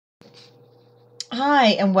Hi,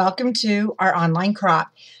 and welcome to our online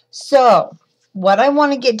crop. So, what I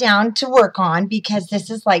want to get down to work on, because this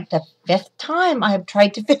is like the 5th time I have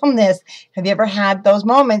tried to film this. Have you ever had those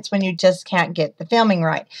moments when you just can't get the filming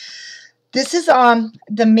right? This is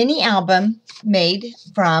the mini album made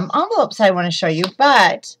from envelopes I want to show you,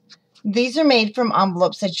 but these are made from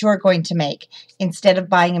envelopes that you're going to make instead of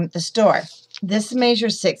buying them at the store. This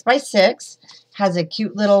measures 6 by 6, has a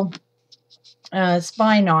cute little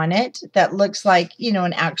spine on it that looks like,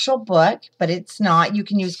 an actual book, but it's not. You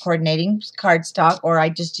can use coordinating cardstock, or I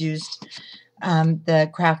just used the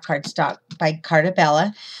craft cardstock by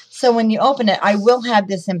Cartabella. So when you open it, I will have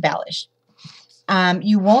this embellished.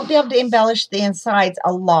 You won't be able to embellish the insides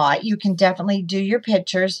a lot. You can definitely do your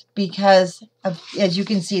pictures because, as you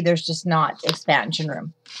can see, there's just not expansion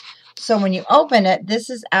room. So when you open it, this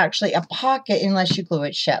is actually a pocket unless you glue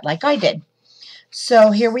it shut like I did.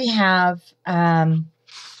 So here we have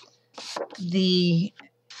the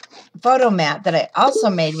photo mat that I also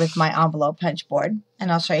made with my envelope punch board,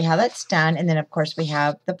 and I'll show you how that's done. And then of course we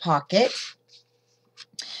have the pocket.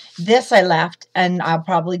 This I left, and I'll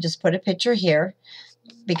probably just put a picture here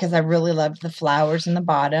because I really love the flowers in the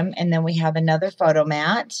bottom. And then we have another photo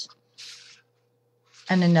mat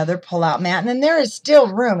and another pull-out mat, and then there is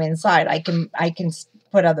still room inside. I can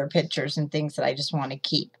put other pictures and things that I just want to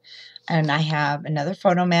keep. And I have another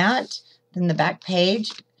photo mat, then the back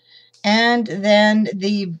page, and then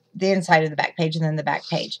the inside of the back page, and then the back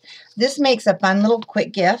page. This makes a fun little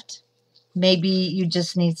quick gift. Maybe you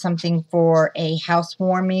just need something for a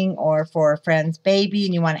housewarming or for a friend's baby,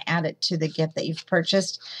 and you want to add it to the gift that you've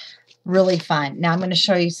purchased. Really fun. Now I'm going to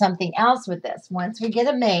show you something else with this. Once we get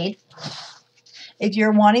it made, if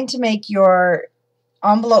you're wanting to make your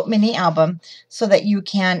envelope mini album so that you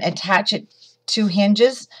can attach it to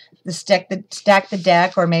hinges, stack the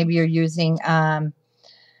deck, or maybe you're using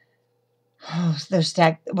they're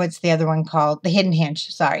stacked, what's the other one called? The hidden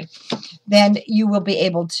hinge, sorry. Then you will be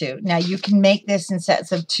able to. Now you can make this in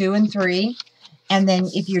sets of 2 and 3, and then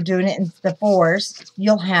if you're doing it in the 4s,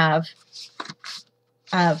 you'll have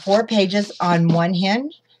 4 pages on one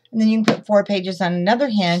hinge, and then you can put 4 pages on another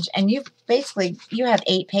hinge, and you have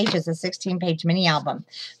 8 pages, a 16-page mini album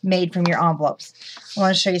made from your envelopes. I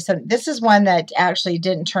want to show you something. This is one that actually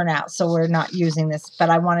didn't turn out, so we're not using this, but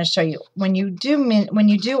I want to show you. When you do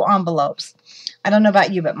envelopes, I don't know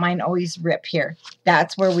about you, but mine always rip here.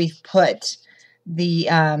 That's where we've put the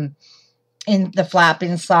in the flap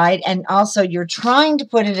inside, and also you're trying to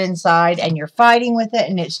put it inside, and you're fighting with it,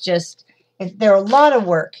 and it's just, they're a lot of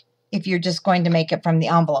work if you're just going to make it from the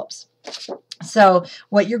envelopes. So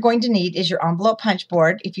what you're going to need is your envelope punch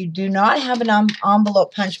board. If you do not have an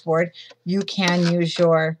envelope punch board, you can use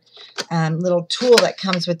your little tool that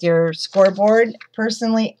comes with your scoreboard.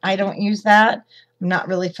 Personally, I don't use that. I'm not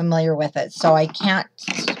really familiar with it, so I can't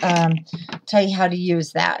tell you how to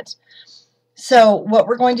use that. So what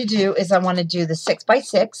we're going to do is I want to do the 6 by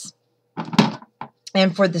 6,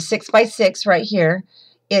 and for the 6 by 6 right here,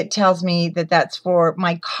 it tells me that that's for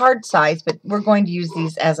my card size, but we're going to use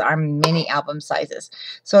these as our mini album sizes.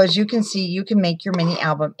 So as you can see, you can make your mini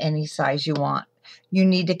album any size you want. You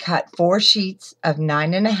need to cut 4 sheets of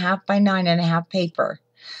 9.5 by 9.5 paper.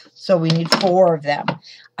 So we need 4 of them.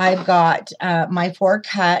 I've got my 4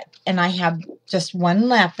 cut, and I have just 1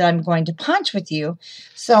 left that I'm going to punch with you.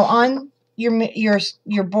 So on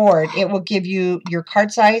your board, it will give you your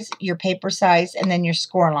card size, your paper size, and then your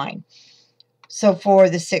score line. So for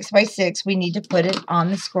the 6 by 6, we need to put it on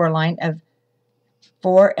the score line of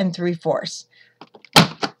 4 3/4.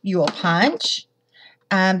 You will punch.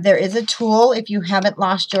 There is a tool if you haven't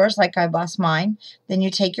lost yours, like I've lost mine. Then you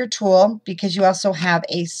take your tool, because you also have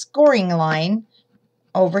a scoring line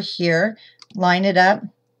over here. Line it up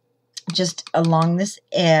just along this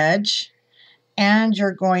edge, and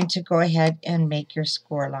you're going to go ahead and make your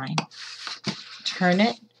score line. Turn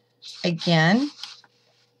it again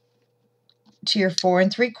to your 4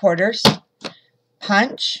 3/4,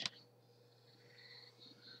 punch,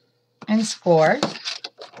 and score.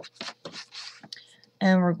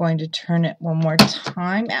 And we're going to turn it one more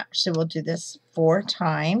time. Actually, we'll do this 4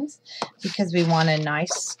 times because we want a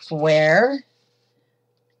nice square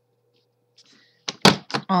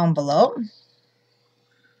envelope.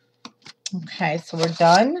 Okay, so we're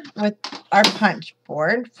done with our punch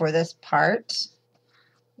board for this part.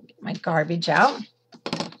 Get my garbage out.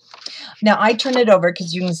 Now I turn it over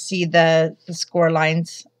because you can see the score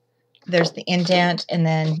lines. There's the indent and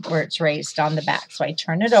then where it's raised on the back. So I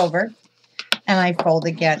turn it over and I fold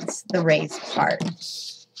against the raised part.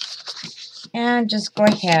 And just go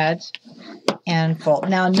ahead and fold.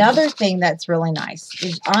 Now, another thing that's really nice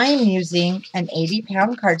is I'm using an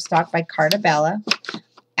 80-pound cardstock by Carta Bella.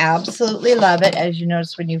 Absolutely love it. As you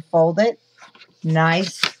notice when you fold it,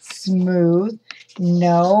 nice, smooth,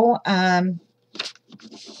 no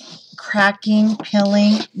cracking,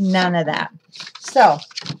 pilling, none of that. So,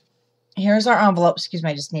 here's our envelope. Excuse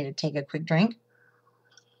me, I just need to take a quick drink.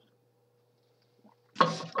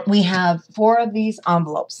 We have 4 of these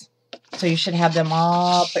envelopes. So you should have them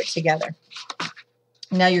all put together.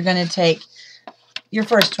 Now you're going to take your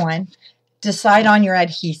first one. Decide on your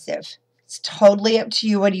adhesive. It's totally up to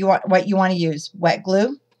you what you want to use. Wet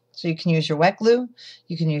glue. So you can use your wet glue.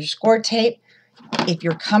 You can use your score tape. If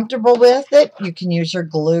you're comfortable with it, you can use your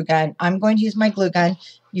glue gun. I'm going to use my glue gun.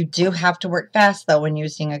 You do have to work fast, though, when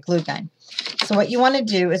using a glue gun. So what you want to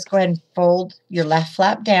do is go ahead and fold your left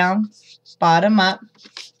flap down, bottom up,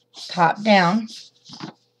 top down.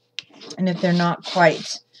 And if they're not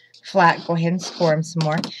quite flat, go ahead and score them some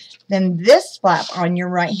more. Then this flap on your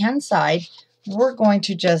right-hand side, we're going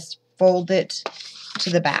to just fold it to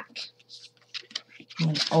the back. I'm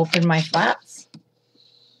going to open my flaps.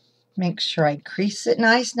 Make sure I crease it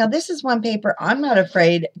nice. Now, this is one paper I'm not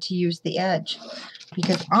afraid to use the edge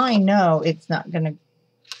because I know it's not going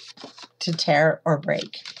to tear or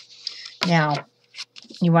break. Now,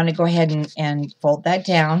 you want to go ahead and fold that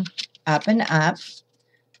down, up and up.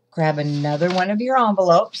 Grab another one of your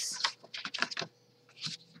envelopes.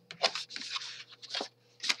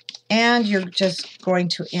 And you're just going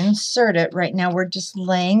to insert it. Right now, we're just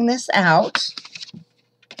laying this out.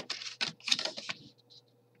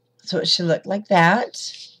 So it should look like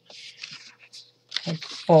that. Okay,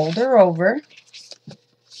 fold her over.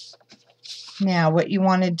 Now, what you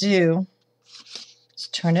want to do is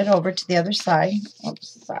turn it over to the other side.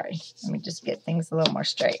 Oops, sorry. Let me just get things a little more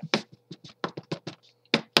straight.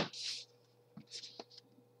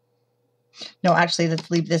 No, actually,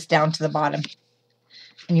 let's leave this down to the bottom.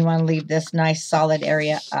 And you want to leave this nice solid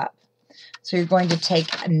area up. So you're going to take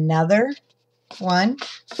another one,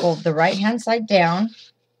 fold the right-hand side down.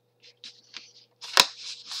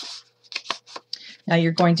 Now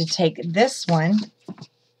you're going to take this one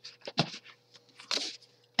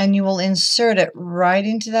and you will insert it right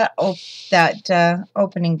into that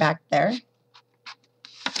opening back there.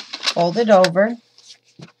 Fold it over,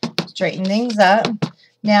 straighten things up.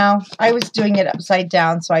 Now, I was doing it upside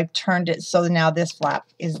down, so I've turned it so now this flap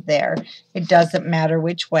is there. It doesn't matter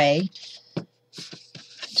which way,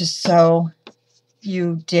 just so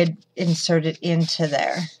you did insert it into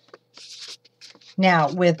there.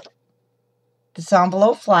 Now, with this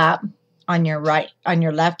envelope flap on your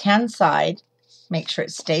left-hand side, make sure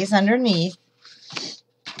it stays underneath.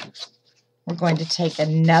 We're going to take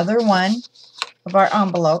another one of our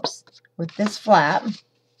envelopes with this flap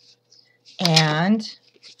and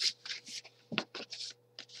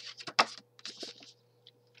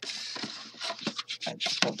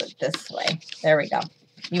let's hold it this way. There we go.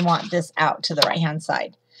 You want this out to the right-hand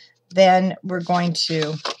side. Then we're going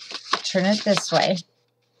to turn it this way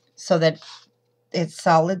so that it's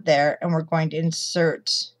solid there, and we're going to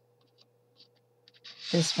insert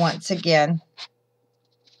this once again.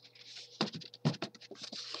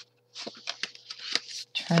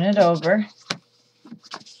 Turn it over.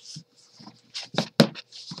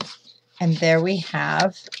 And there we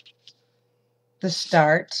have the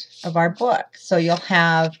start of our book. So you'll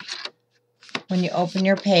have, when you open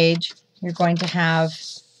your page, you're going to have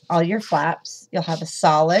all your flaps. You'll have a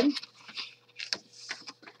solid.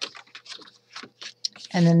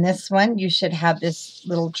 And then this one, you should have this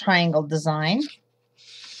little triangle design.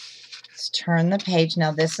 Let's turn the page.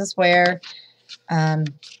 Now this is where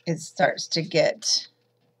it starts to get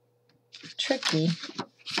tricky,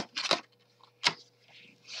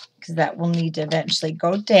 because that will need to eventually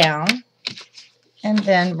go down. And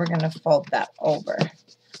then we're going to fold that over.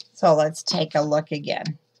 So let's take a look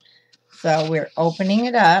again. So we're opening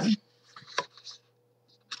it up.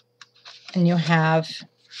 And you have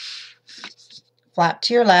flap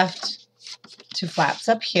to your left, 2 flaps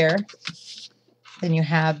up here. Then you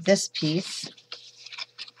have this piece.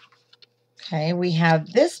 Okay, we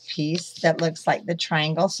have this piece that looks like the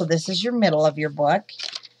triangle. So this is your middle of your book.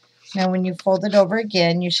 Now when you fold it over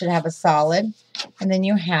again, you should have a solid. And then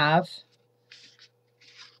you have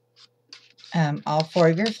all 4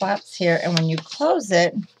 of your flaps here. And when you close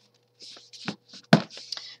it,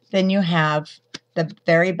 then you have the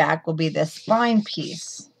very back will be this spine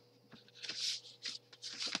piece.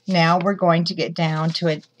 Now we're going to get down to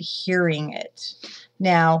adhering it.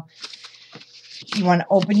 Now you want to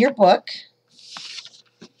open your book,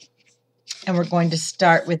 and we're going to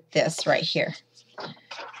start with this right here.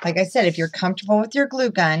 Like I said, if you're comfortable with your glue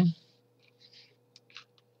gun,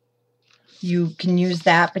 You can use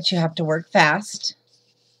that, but you have to work fast.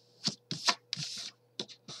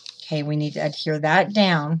 Okay, we need to adhere that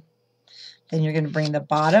down. Then you're going to bring the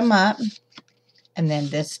bottom up, and then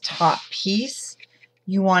this top piece,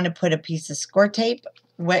 you want to put a piece of score tape,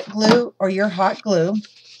 wet glue, or your hot glue,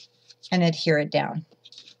 and adhere it down.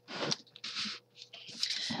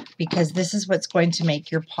 Because this is what's going to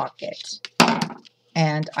make your pocket.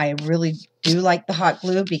 And I really do like the hot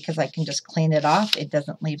glue because I can just clean it off. It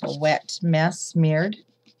doesn't leave a wet mess smeared.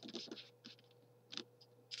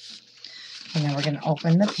 And then we're going to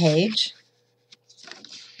open the page.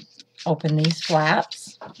 Open these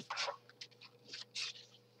flaps.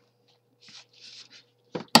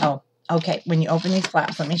 Oh, okay. When you open these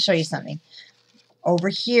flaps, let me show you something. Over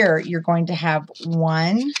here, you're going to have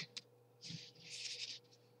 1,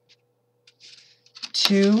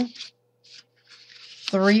 2,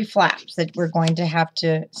 3 flaps that we're going to have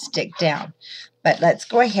to stick down. But let's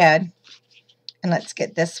go ahead and let's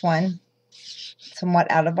get this one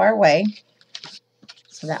somewhat out of our way.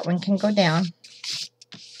 So that one can go down.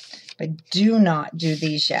 But do not do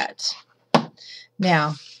these yet.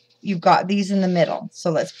 Now, you've got these in the middle.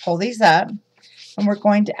 So let's pull these up. And we're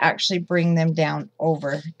going to actually bring them down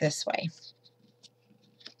over this way.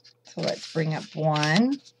 So let's bring up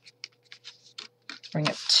 1. Bring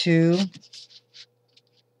up 2.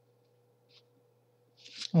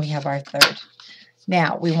 We have our 3rd.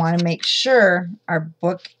 Now, we want to make sure our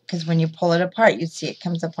book, because when you pull it apart, you see it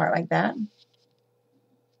comes apart like that.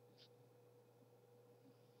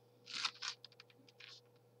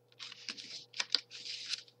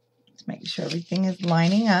 Let's make sure everything is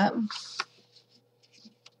lining up.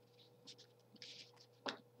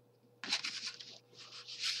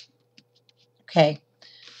 Okay.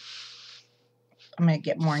 I'm going to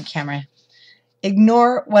get more on camera.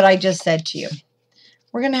 Ignore what I just said to you.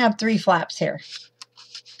 We're going to have 3 flaps here.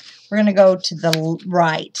 We're going to go to the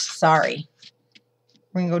right. Sorry.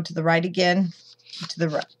 We're going to go to the right again, to the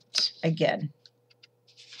right again.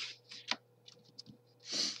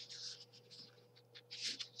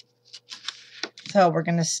 So we're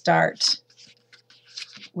going to start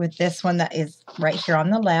with this one that is right here on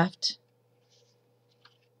the left.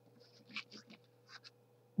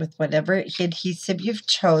 With whatever adhesive you've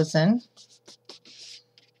chosen.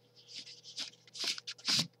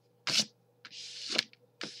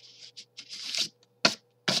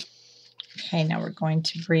 Okay, now we're going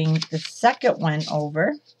to bring the second one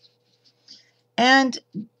over. And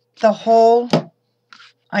the whole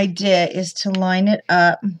idea is to line it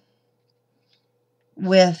up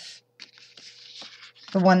with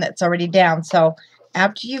the one that's already down. So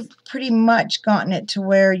after you've pretty much gotten it to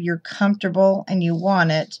where you're comfortable and you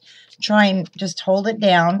want it, try and just hold it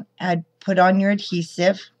down and put on your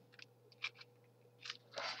adhesive.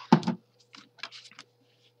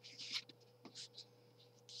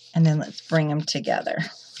 And then let's bring them together.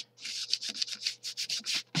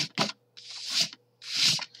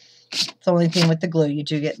 It's the only thing with the glue. You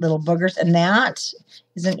do get little boogers, and that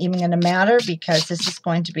isn't even going to matter because this is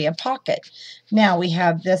going to be a pocket. Now we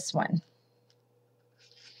have this one.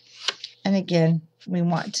 And again, we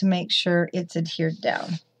want to make sure it's adhered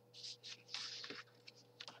down.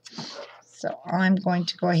 So I'm going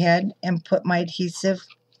to go ahead and put my adhesive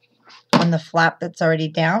on the flap that's already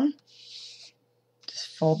down.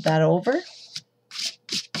 Just fold that over.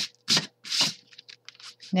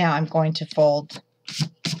 Now I'm going to fold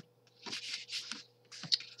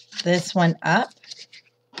this one up,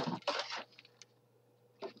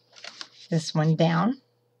 this one down.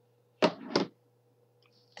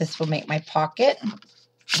 This will make my pocket.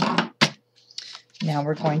 Now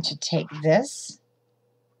we're going to take this,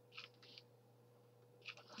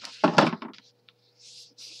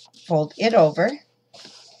 fold it over,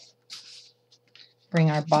 bring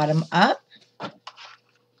our bottom up,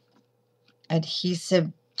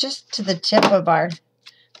 adhesive just to the tip of our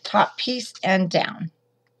top piece and down.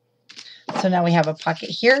 So now we have a pocket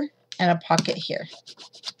here and a pocket here.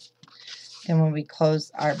 Then when we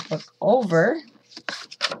close our book over,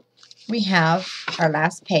 we have our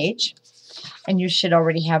last page, and you should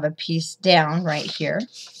already have a piece down right here.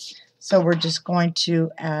 So we're just going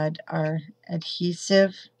to add our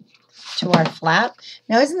adhesive to our flap.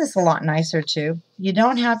 Now, isn't this a lot nicer too? You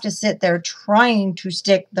don't have to sit there trying to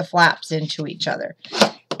stick the flaps into each other.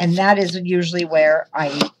 And that is usually where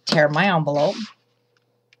I tear my envelope,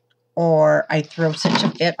 or I throw such a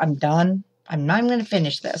fit, I'm done. I'm not even going to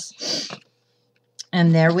finish this.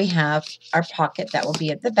 And there we have our pocket that will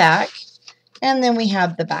be at the back. And then we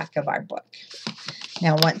have the back of our book.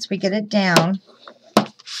 Now, once we get it down,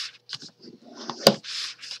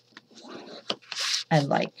 I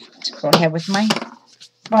like to go ahead with my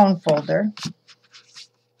bone folder.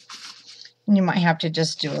 And you might have to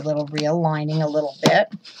just do a little realigning a little bit.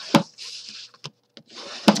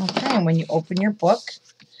 Okay, and when you open your book,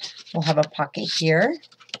 we'll have a pocket here,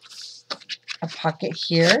 a pocket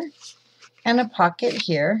here, and a pocket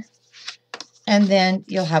here. And then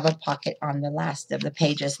you'll have a pocket on the last of the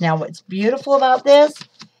pages. Now, what's beautiful about this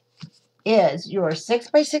is your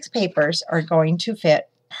 6x6 papers are going to fit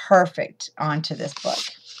perfect onto this book.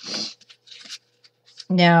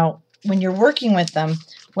 Now, when you're working with them,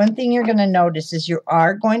 one thing you're going to notice is you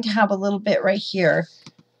are going to have a little bit right here.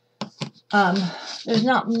 There's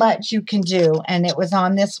not much you can do, and it was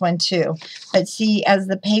on this one too. But see, as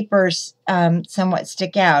the papers somewhat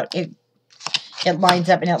stick out, it lines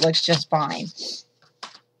up and it looks just fine.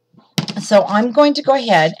 So I'm going to go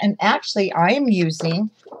ahead, and actually I am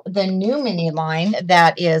using the new mini line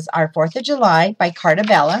that is our 4th of July by Carta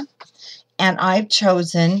Bella. And I've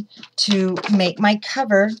chosen to make my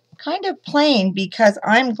cover kind of plain because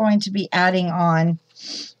I'm going to be adding on,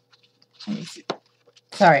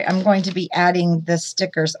 I'm going to be adding the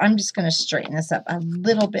stickers. I'm just going to straighten this up a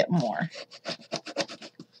little bit more.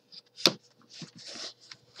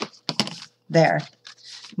 There.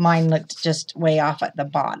 Mine looked just way off at the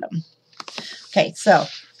bottom. Okay, so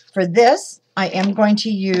for this, I am going to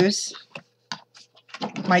use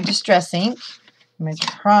my Distress ink. I'm going to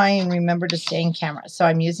try and remember to stay in camera. So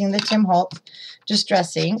I'm using the Tim Holtz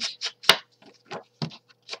Distress ink.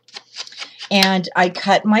 And I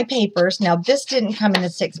cut my papers. Now, this didn't come in a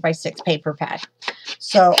 6x6 paper pad.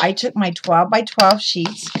 So I took my 12x12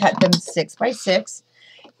 sheets, cut them 6x6.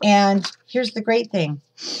 And here's the great thing.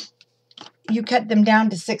 You cut them down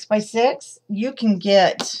to 6x6, you can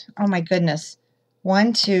get, oh my goodness,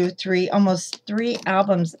 1, 2, 3, almost 3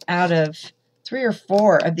 albums out of 3 or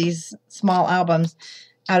 4 of these small albums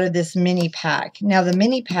out of this mini pack. Now the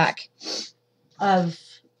mini pack of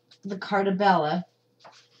the Carta Bella,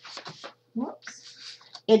 whoops,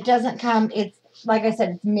 it doesn't come, it's like I said,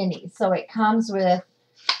 it's mini, so it comes with,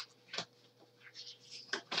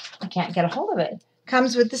 I can't get a hold of it,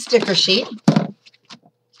 comes with the sticker sheet,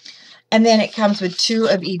 and then it comes with 2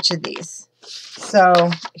 of each of these.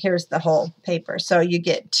 So here's the whole paper. So you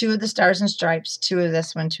get 2 of the Stars and Stripes, 2 of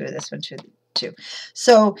this one, 2 of this one, 2.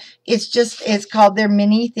 So it's called their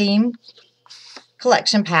mini theme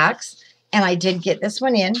collection packs. And I did get this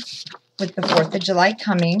one in with the 4th of July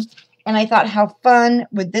coming. And I thought, how fun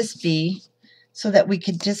would this be so that we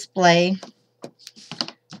could display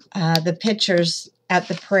the pictures at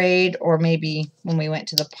the parade or maybe when we went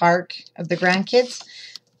to the park of the grandkids.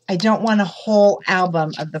 I don't want a whole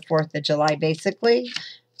album of the 4th of July, basically.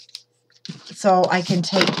 So I can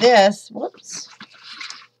take this, whoops,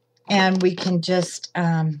 and we can just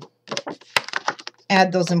add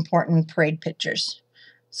those important parade pictures.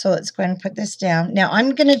 So let's go ahead and put this down. Now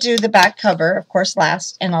I'm going to do the back cover, of course,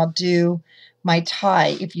 last, and I'll do my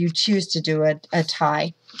tie if you choose to do a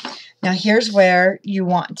tie. Now here's where you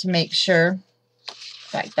want to make sure.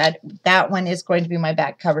 In fact, that one is going to be my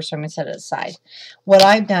back cover, so I'm going to set it aside. What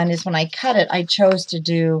I've done is when I cut it, I chose to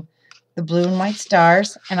do the blue and white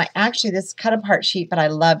stars. And this is cut apart sheet, but I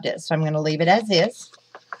loved it. So I'm going to leave it as is.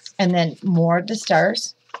 And then more of the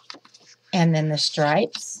stars. And then the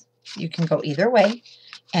stripes. You can go either way.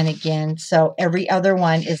 And again, so every other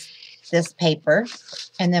one is this paper.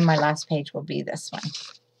 And then my last page will be this one.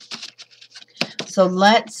 So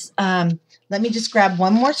let me just grab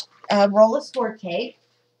one more roll of score tape.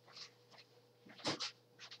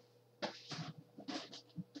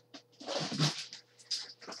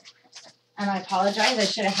 And I apologize, I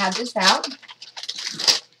should have had this out.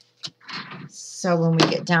 So when we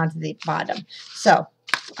get down to the bottom. So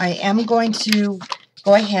I am going to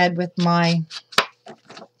go ahead with my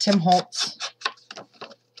Tim Holtz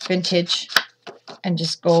Vintage and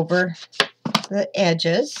just go over the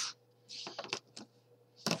edges.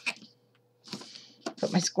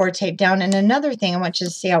 Put my score tape down. And another thing, I want you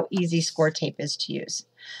to see how easy score tape is to use.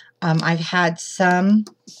 I've had some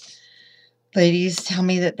ladies tell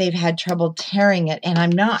me that they've had trouble tearing it, and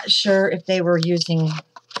I'm not sure if they were using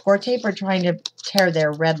score tape or trying to tear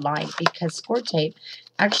their red line, because score tape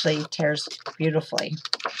actually tears beautifully.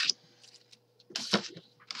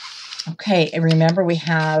 Okay, and remember we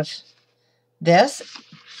have this.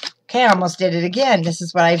 Okay, I almost did it again. This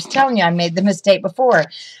is what I was telling you. I made the mistake before.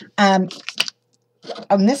 And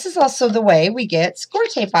this is also the way we get score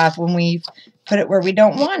tape off when we put it where we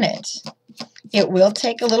don't want it. It will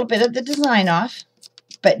take a little bit of the design off,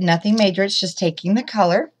 but nothing major. It's just taking the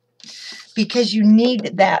color because you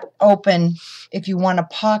need that open if you want a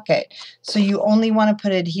pocket. So you only want to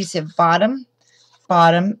put adhesive bottom,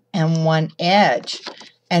 and one edge.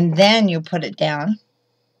 And then you put it down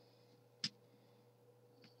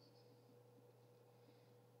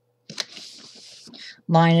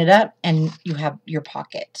line it up, and you have your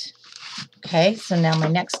pocket. Okay, so now my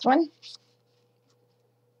next one.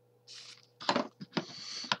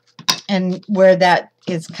 And where that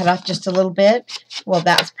is cut off just a little bit, well,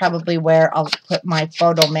 that's probably where I'll put my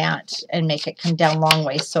photo mat and make it come down long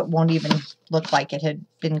ways so it won't even look like it had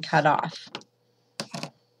been cut off.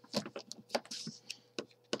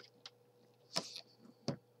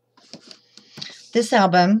 This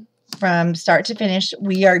album, from start to finish,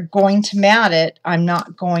 we are going to mat it. I'm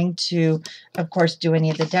not going to, of course, do any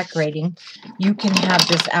of the decorating. You can have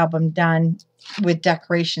this album done with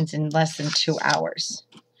decorations in less than 2 hours.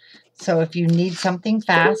 So if you need something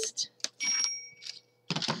fast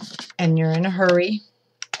and you're in a hurry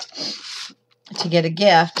to get a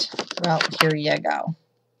gift, well, here you go.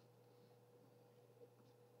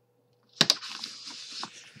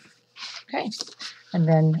 Okay, and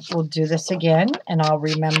then we'll do this again, and I'll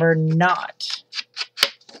remember not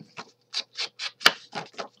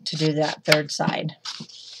to do that third side.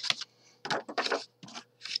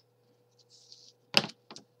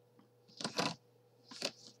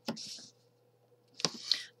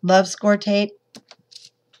 Love score tape.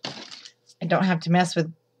 I don't have to mess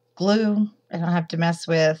with glue. I don't have to mess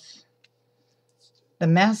with the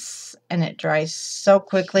mess, and it dries so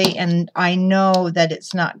quickly, and I know that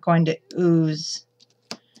it's not going to ooze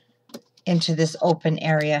into this open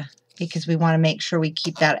area because we want to make sure we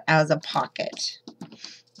keep that as a pocket.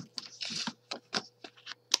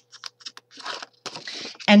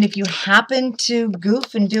 And if you happen to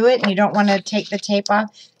goof and do it and you don't want to take the tape off,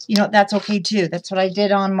 you know, that's okay too. That's what I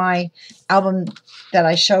did on my album that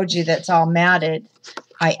I showed you that's all matted.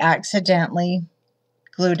 I accidentally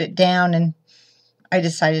glued it down, and I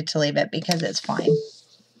decided to leave it because it's fine.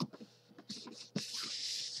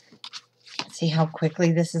 See how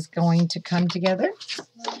quickly this is going to come together?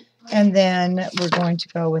 And then we're going to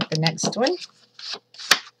go with the next one.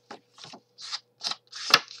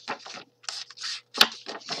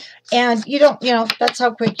 And you don't, you know, that's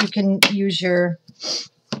how quick you can use your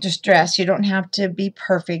distress. You don't have to be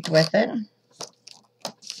perfect with it.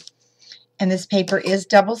 And this paper is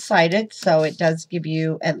double-sided, so it does give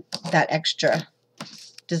you that extra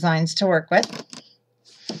designs to work with.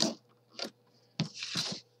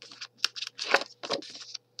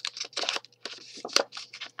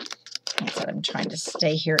 So I'm trying to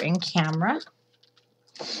stay here in camera.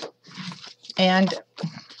 And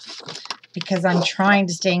because I'm trying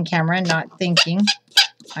to stay in camera and not thinking,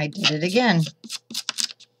 I did it again.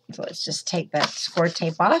 So let's just take that score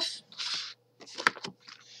tape off.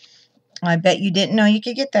 I bet you didn't know you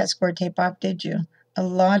could get that score tape off, did you? A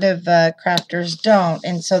lot of crafters don't,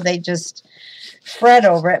 and so they just fret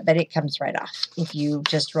over it, but it comes right off if you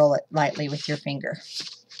just roll it lightly with your finger.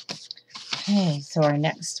 Okay, so our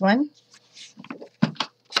next one.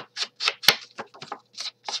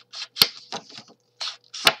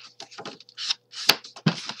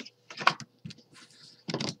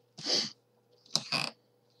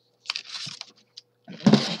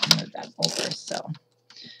 Move that over so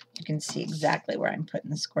you can see exactly where I'm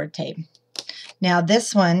putting the score tape. Now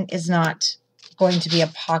this one is not going to be a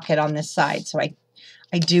pocket on this side, so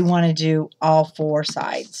I do want to do all 4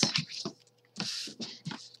 sides.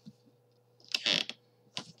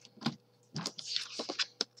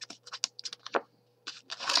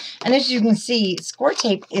 And as you can see, score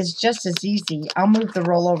tape is just as easy. I'll move the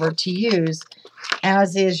rollover to use,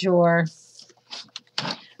 as is your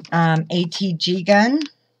ATG gun,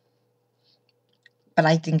 but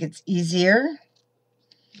I think it's easier.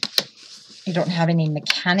 You don't have any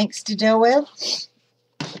mechanics to deal with.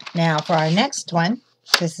 Now for our next one,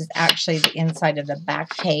 this is actually the inside of the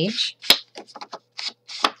back page.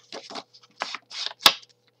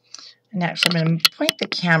 And actually I'm going to point the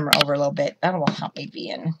camera over a little bit. That will help me be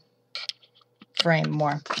in frame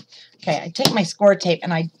more. Okay, I take my score tape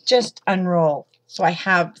and I just unroll. So I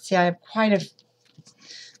have, see, I have quite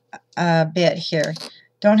a bit here.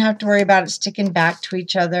 Don't have to worry about it sticking back to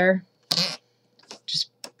each other. Just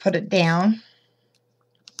put it down.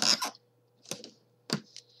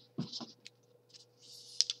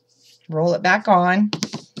 Roll it back on.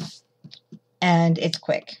 And it's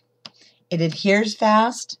quick. It adheres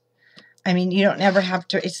fast. I mean, you don't ever have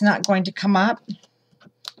to, it's not going to come up.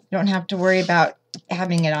 You don't have to worry about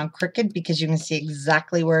having it on crooked because you can see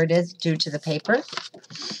exactly where it is due to the paper.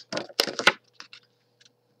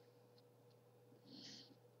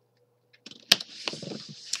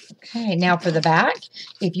 Okay, now for the back,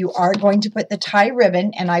 if you are going to put the tie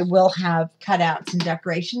ribbon, and I will have cutouts and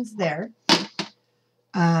decorations there,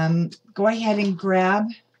 go ahead and grab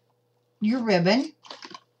your ribbon.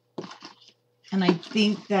 And I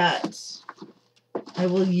think that I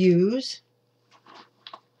will use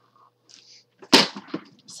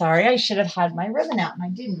sorry, I should have had my ribbon out and I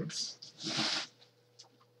didn't.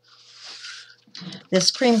 This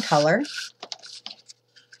cream color.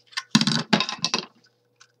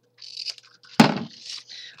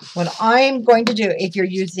 What I'm going to do, if you're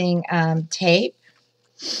using tape,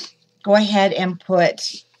 go ahead and put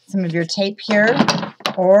some of your tape here,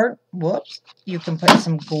 or, whoops, you can put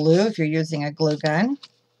some glue if you're using a glue gun.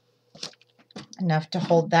 Enough to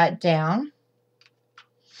hold that down.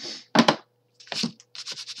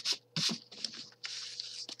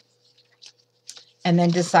 And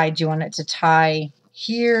then decide you want it to tie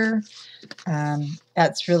here.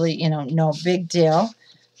 That's really, you know, no big deal.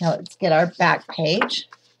 Now let's get our back page.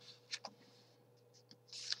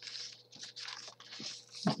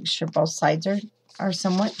 Make sure both sides are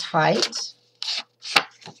somewhat tight.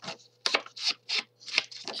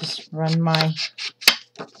 Just run my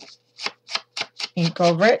ink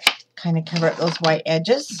over it, kind of cover up those white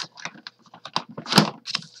edges.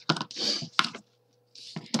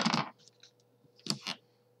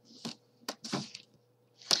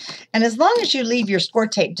 And as long as you leave your score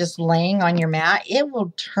tape just laying on your mat, it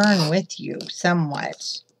will turn with you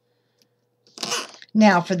somewhat.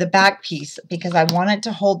 Now for the back piece, because I want it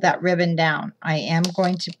to hold that ribbon down, I am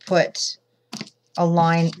going to put a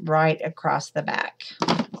line right across the back.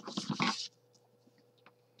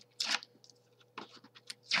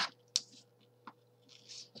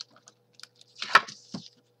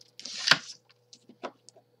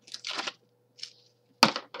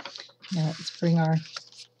 Now let's bring our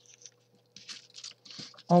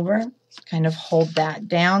over, kind of hold that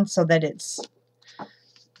down so that it's,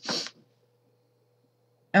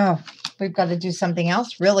 oh, we've got to do something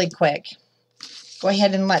else really quick. Go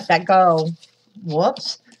ahead and let that go.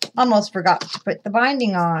 Whoops, almost forgot to put the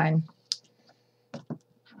binding on.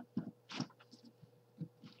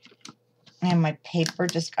 And my paper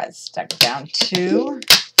just got stuck down to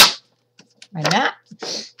my mat.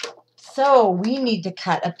 So we need to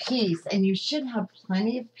cut a piece, and you should have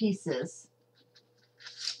plenty of pieces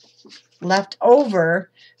left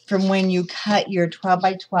over from when you cut your 12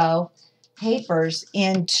 by 12 papers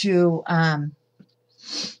into the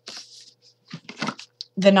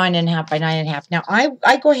 9.5 by 9.5. Now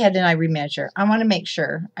I go ahead and I remeasure. I want to make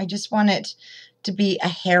sure. I just want it to be a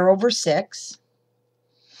hair over 6.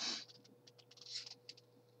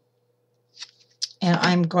 And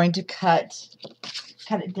I'm going to cut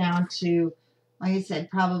it down to, like I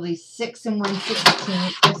said, probably 6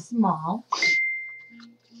 1/16, just small.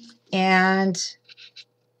 And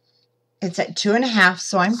it's at 2.5,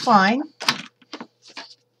 so I'm fine.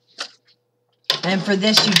 And for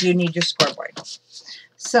this, you do need your scoreboard.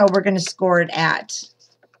 So we're going to score it at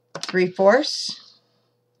 3/4.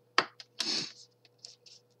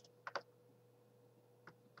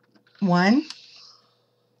 One.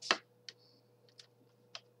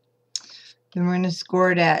 Then we're going to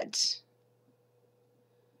score it at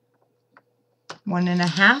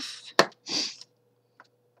 1.5.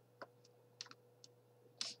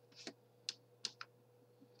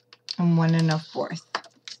 And 1 1/4.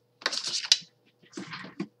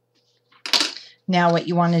 Now what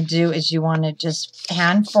you want to do is you want to just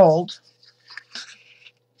hand fold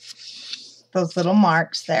those little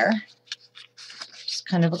marks there. Just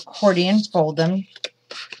kind of accordion fold them.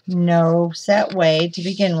 No set way to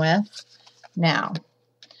begin with. Now,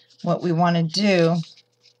 what we want to do,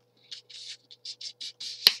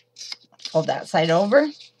 fold that side over.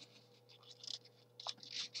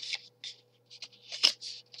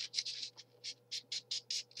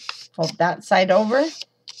 Fold that side over.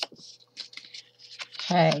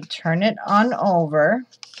 Okay, turn it on over.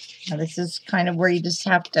 Now this is kind of where you just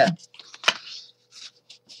have to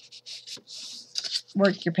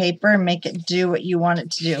work your paper and make it do what you want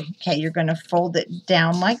it to do. Okay, you're going to fold it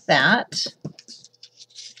down like that.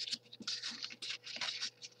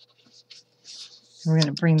 We're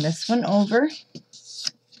going to bring this one over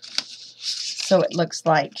so it looks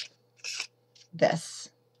like this.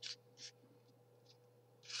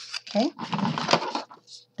 Okay,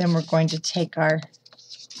 then we're going to take our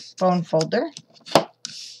bone folder,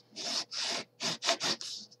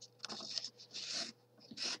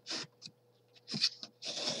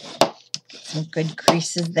 some good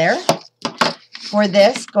creases there. For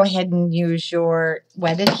this, go ahead and use your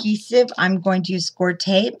wet adhesive. I'm going to use score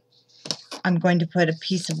tape. I'm going to put a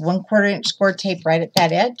piece of 1/4 inch score tape right at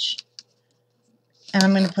that edge. And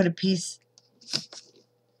I'm going to put a piece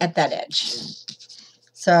at that edge.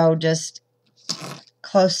 So just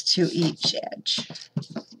close to each edge.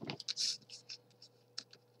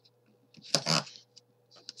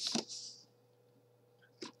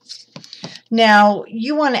 Now,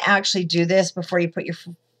 you want to actually do this before you put your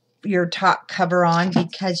your top cover on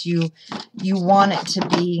because you want it to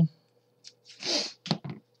be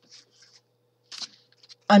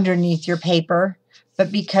underneath your paper,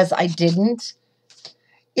 but because I didn't,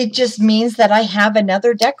 it just means that I have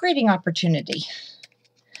another decorating opportunity.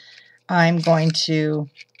 I'm going to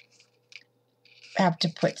have to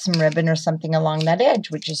put some ribbon or something along that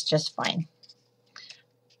edge, which is just fine.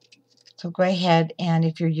 So go ahead, and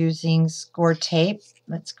if you're using score tape,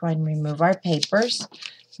 let's go ahead and remove our papers.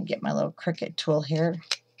 I'll get my little Cricut tool here.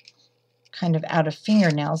 Kind of out of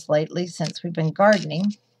fingernails lately since we've been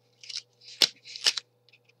gardening.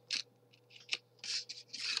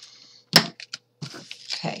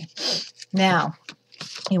 Okay, now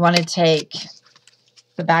you want to take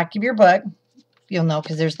the back of your book. You'll know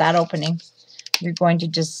because there's that opening. You're going to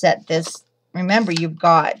just set this. Remember, you've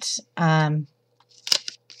got an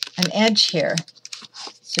edge here.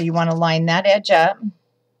 So you want to line that edge up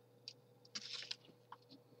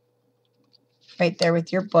right there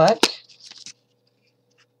with your book.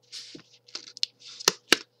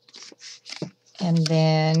 And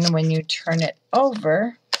then when you turn it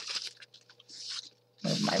over,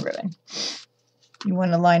 where's my ribbon? You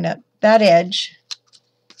want to line up that edge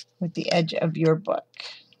with the edge of your book.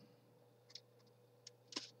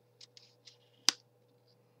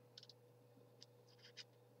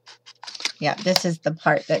 Yeah, this is the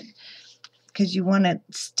part that, because you want to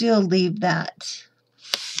still leave that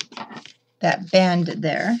bend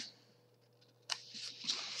there.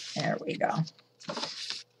 There we go.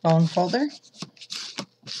 Bone folder.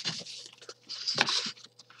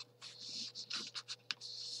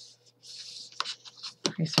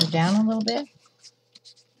 Crease her down a little bit.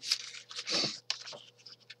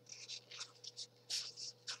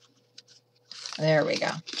 There we go.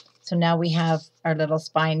 So now we have our little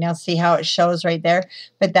spine. Now see how it shows right there?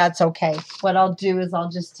 But that's okay. What I'll do is I'll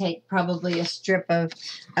just take probably a strip of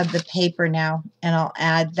the paper now, and I'll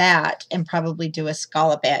add that and probably do a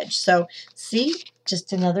scallop edge. So see,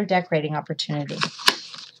 just another decorating opportunity.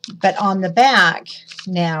 But on the back,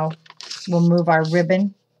 now we'll move our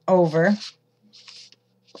ribbon over.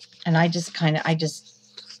 And I just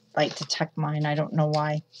like to tuck mine. I don't know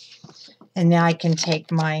why. And now I can take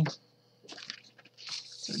my...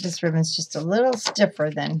 This ribbon's just a little stiffer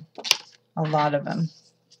than a lot of them.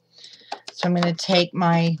 So I'm going to take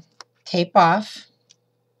my tape off.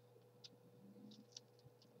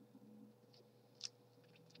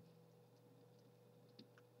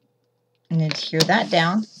 And adhere that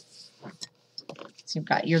down. So you've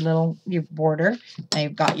got your border. Now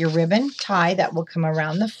you've got your ribbon tie that will come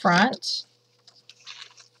around the front.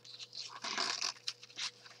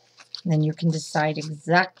 And then you can decide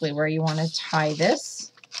exactly where you want to tie this.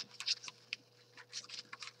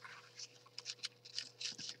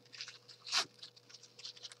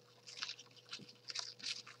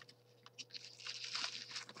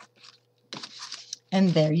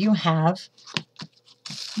 And there you have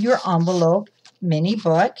your envelope mini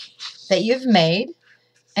book that you've made.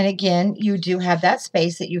 And again, you do have that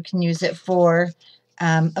space that you can use it for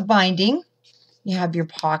a binding. You have your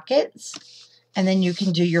pockets, and then you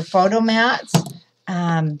can do your photo mats,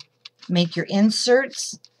 make your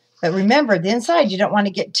inserts. But remember, the inside, you don't want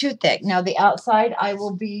to get too thick. Now, the outside, I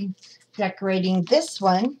will be decorating this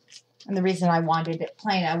one. And the reason I wanted it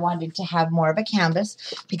plain, I wanted to have more of a canvas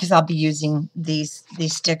because I'll be using these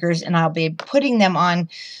stickers, and I'll be putting them on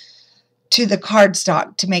to the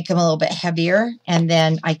cardstock to make them a little bit heavier, and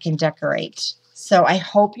then I can decorate. So I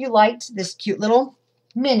hope you liked this cute little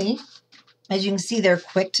mini. As you can see, they're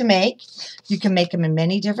quick to make. You can make them in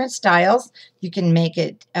many different styles. You can make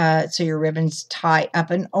it so your ribbons tie up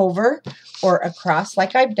and over or across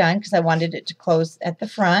like I've done because I wanted it to close at the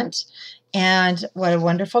front. And what a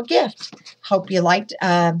wonderful gift. Hope you liked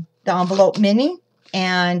the envelope mini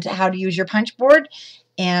and how to use your punch board.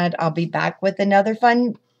 And I'll be back with another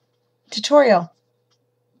fun tutorial.